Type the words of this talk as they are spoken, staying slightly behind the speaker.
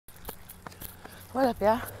What up,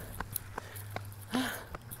 y'all?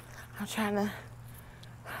 I'm trying to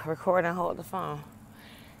record and hold the phone.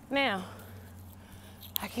 Now,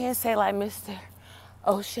 I can't say like Mr.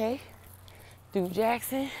 O'Shea, Duke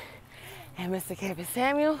Jackson, and Mr. Kevin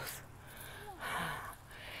Samuels.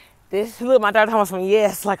 Look, my daughter talking about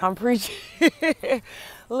yes, like I'm preaching.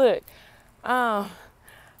 Look, I'm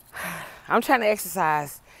trying to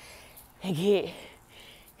exercise and keep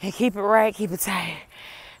it right, keep it tight.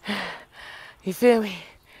 You feel me?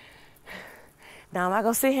 Now, I'm not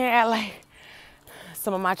gonna sit here and act like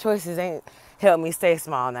some of my choices ain't helped me stay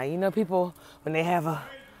small. Now, you know people, when they have a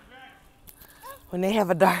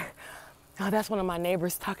dark, oh, that's one of my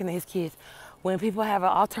neighbors talking to his kids. When people have an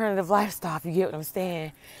alternative lifestyle, if you get what I'm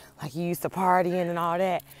saying, like you used to partying and all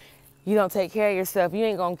that, you don't take care of yourself, you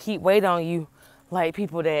ain't gonna keep weight on you like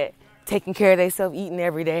people that taking care of themselves, eating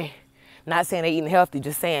every day. Not saying they eating healthy,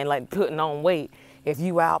 just saying like putting on weight. If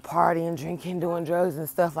you out partying, drinking, doing drugs and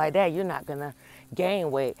stuff like that, you're not gonna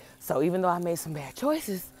gain weight. So even though I made some bad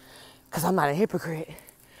choices, cause I'm not a hypocrite,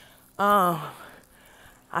 I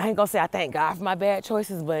ain't gonna say I thank God for my bad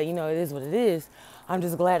choices, but you know, it is what it is. I'm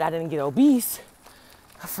just glad I didn't get obese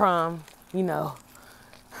from, you know,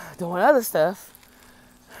 doing other stuff.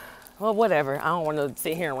 Well, whatever. I don't want to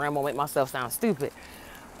sit here and ramble, make myself sound stupid.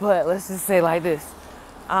 But let's just say like this.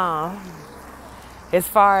 As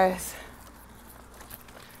far as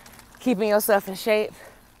keeping yourself in shape,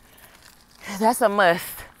 that's a must.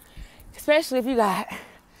 Especially if you got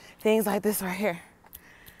things like this right here.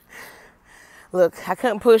 Look, I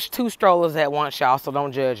couldn't push 2 strollers at once, y'all, so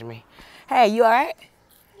don't judge me. Hey, you all right?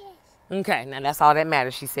 Yes. Okay, now that's all that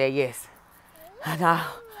matters. She said yes. Now,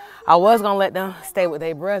 I was going to let them stay with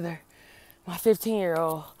their brother, my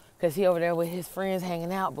 15-year-old, because he over there with his friends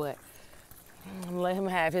hanging out, but I'm going to let him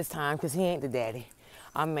have his time because he ain't the daddy.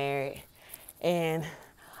 I'm married, and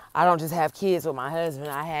I don't just have kids with my husband.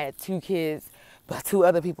 I had 2 kids, but 2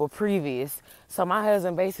 other people previous. So my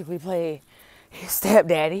husband basically played his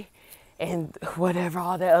stepdaddy and whatever,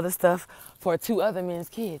 all that other stuff for 2 other men's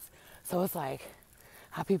kids. So it's like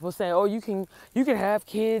how people say, oh, you can have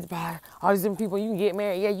kids by all these different people, you can get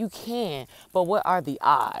married. Yeah, you can, but what are the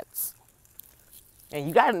odds? And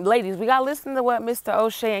you got, ladies, we got to listen to what Mr.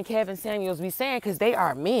 O'Shea and Kevin Samuels be saying, because they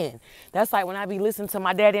are men. That's like when I be listening to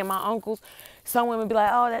my daddy and my uncles, some women be like,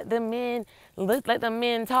 oh, the men, let the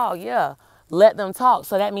men talk. Yeah, let them talk.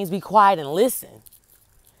 So that means be quiet and listen.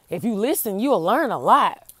 If you listen, you'll learn a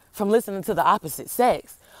lot from listening to the opposite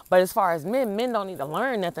sex. But as far as men don't need to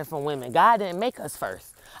learn nothing from women. God didn't make us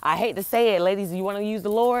first. I hate to say it, ladies, you want to use the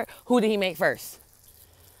Lord? Who did he make first?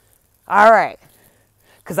 All right.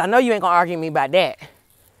 Because I know you ain't going to argue with me about that.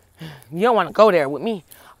 You don't want to go there with me,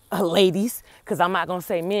 ladies. Because I'm not going to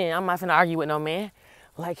say men. I'm not going to argue with no man.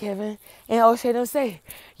 Like Kevin and O'Shea don't say.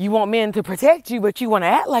 You want men to protect you, but you want to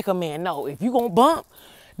act like a man. No, if you going to bump,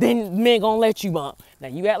 then men going to let you bump. Now,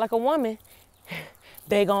 you act like a woman,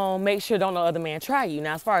 they going to make sure don't no other man try you.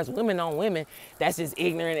 Now, as far as women on women, that's just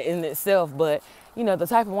ignorant in itself. But, you know, the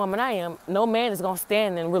type of woman I am, no man is going to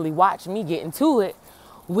stand and really watch me get into it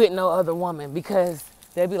with no other woman, because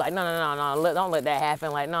they'll be like, no, don't let that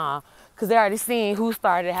happen. Like, nah, because they already seen who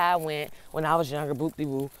started, how it went when I was younger,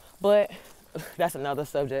 boop-de-boo. But that's another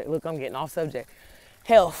subject. Look, I'm getting off subject.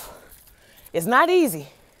 Health. It's not easy.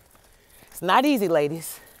 It's not easy,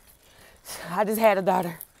 ladies. I just had a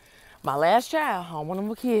daughter. My last child on one of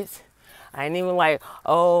my kids. I ain't even like,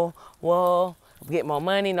 oh, well, get more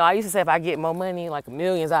money. No, I used to say if I get more money, like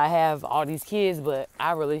millions, I have all these kids, but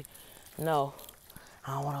I really, no,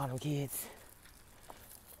 I don't want all them kids.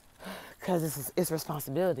 Because it's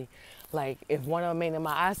responsibility. Like, if one of them ain't in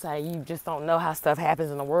my eyesight, you just don't know how stuff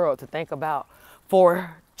happens in the world. To think about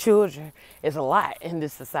 4 children is a lot in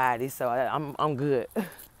this society, so I'm good.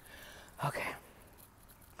 Okay.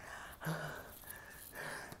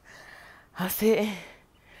 I'm sitting,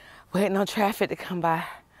 waiting on traffic to come by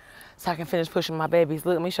so I can finish pushing my babies.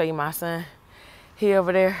 Look, let me show you my son. He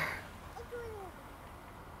over there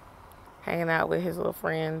hanging out with his little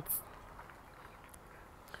friends.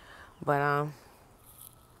 But,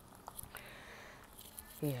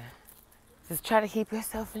 yeah. Just try to keep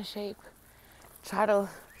yourself in shape. Try to,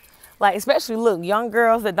 like, especially, look, young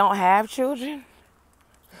girls that don't have children,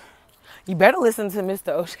 you better listen to Mr.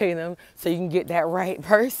 O'Shea and them so you can get that right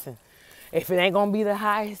person. If it ain't gonna be the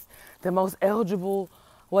highest, the most eligible,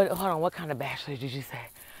 hold on, what kind of bachelor did you say?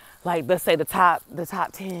 Like, let's say the top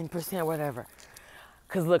 10%, whatever.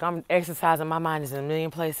 Cause look, I'm exercising, my mind is in a million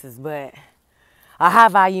places, but a high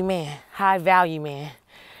value man.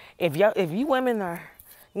 If you women are,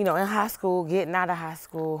 you know, in high school, getting out of high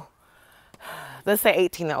school, let's say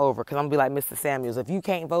 18 and over, cause I'm gonna be like Mr. Samuels. If you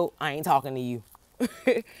can't vote, I ain't talking to you.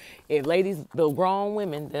 If ladies, the grown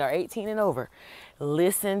women that are 18 and over,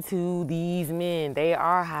 listen to these men. They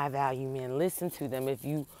are high value men. Listen to them. If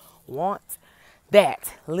you want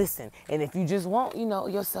that, listen. And if you just want,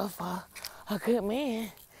 yourself a good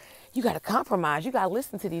man, you got to compromise. You got to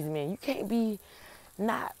listen to these men. You can't be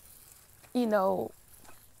not, I don't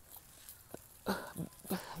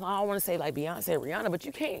want to say like Beyonce, Rihanna, but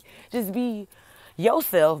you can't just be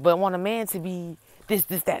yourself, but want a man to be this,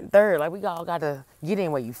 that, and third. Like, we all got to get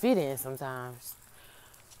in where you fit in sometimes.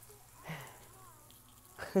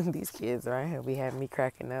 These kids right here be having me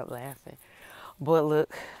cracking up laughing. But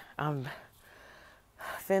look, I'm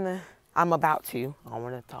about to, I don't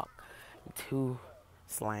want to talk too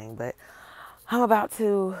slang, but I'm about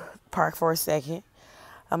to park for a second.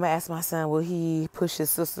 I'm going to ask my son, will he push his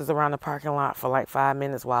sisters around the parking lot for like 5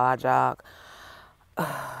 minutes while I jog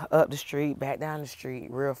up the street, back down the street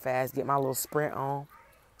real fast, get my little sprint on.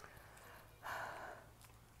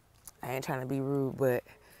 I ain't trying to be rude, but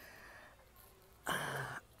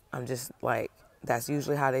I'm just like, that's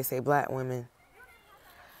usually how they say black women.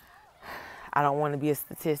 I don't want to be a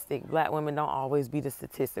statistic. Black women don't always be the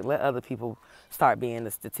statistic. Let other people start being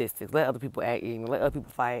the statistics. Let other people act ignorant. Let other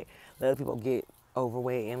people fight. Let other people get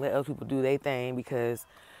overweight, and let other people do their thing, because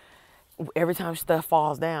every time stuff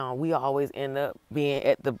falls down, we always end up being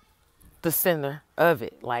at the center of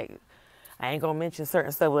it. Like, I ain't gonna mention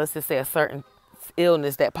certain stuff, but let's just say a certain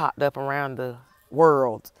illness that popped up around the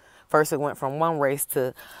world. First it went from one race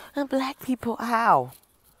to black people, how?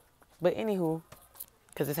 But anywho,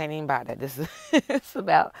 because this ain't even about that. This is it's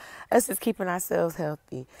about us just keeping ourselves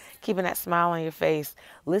healthy, keeping that smile on your face,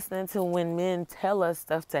 listening to when men tell us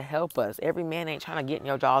stuff to help us. Every man ain't trying to get in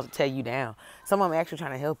your jaws to tear you down. Some of them actually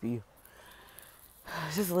trying to help you.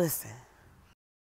 Just listen.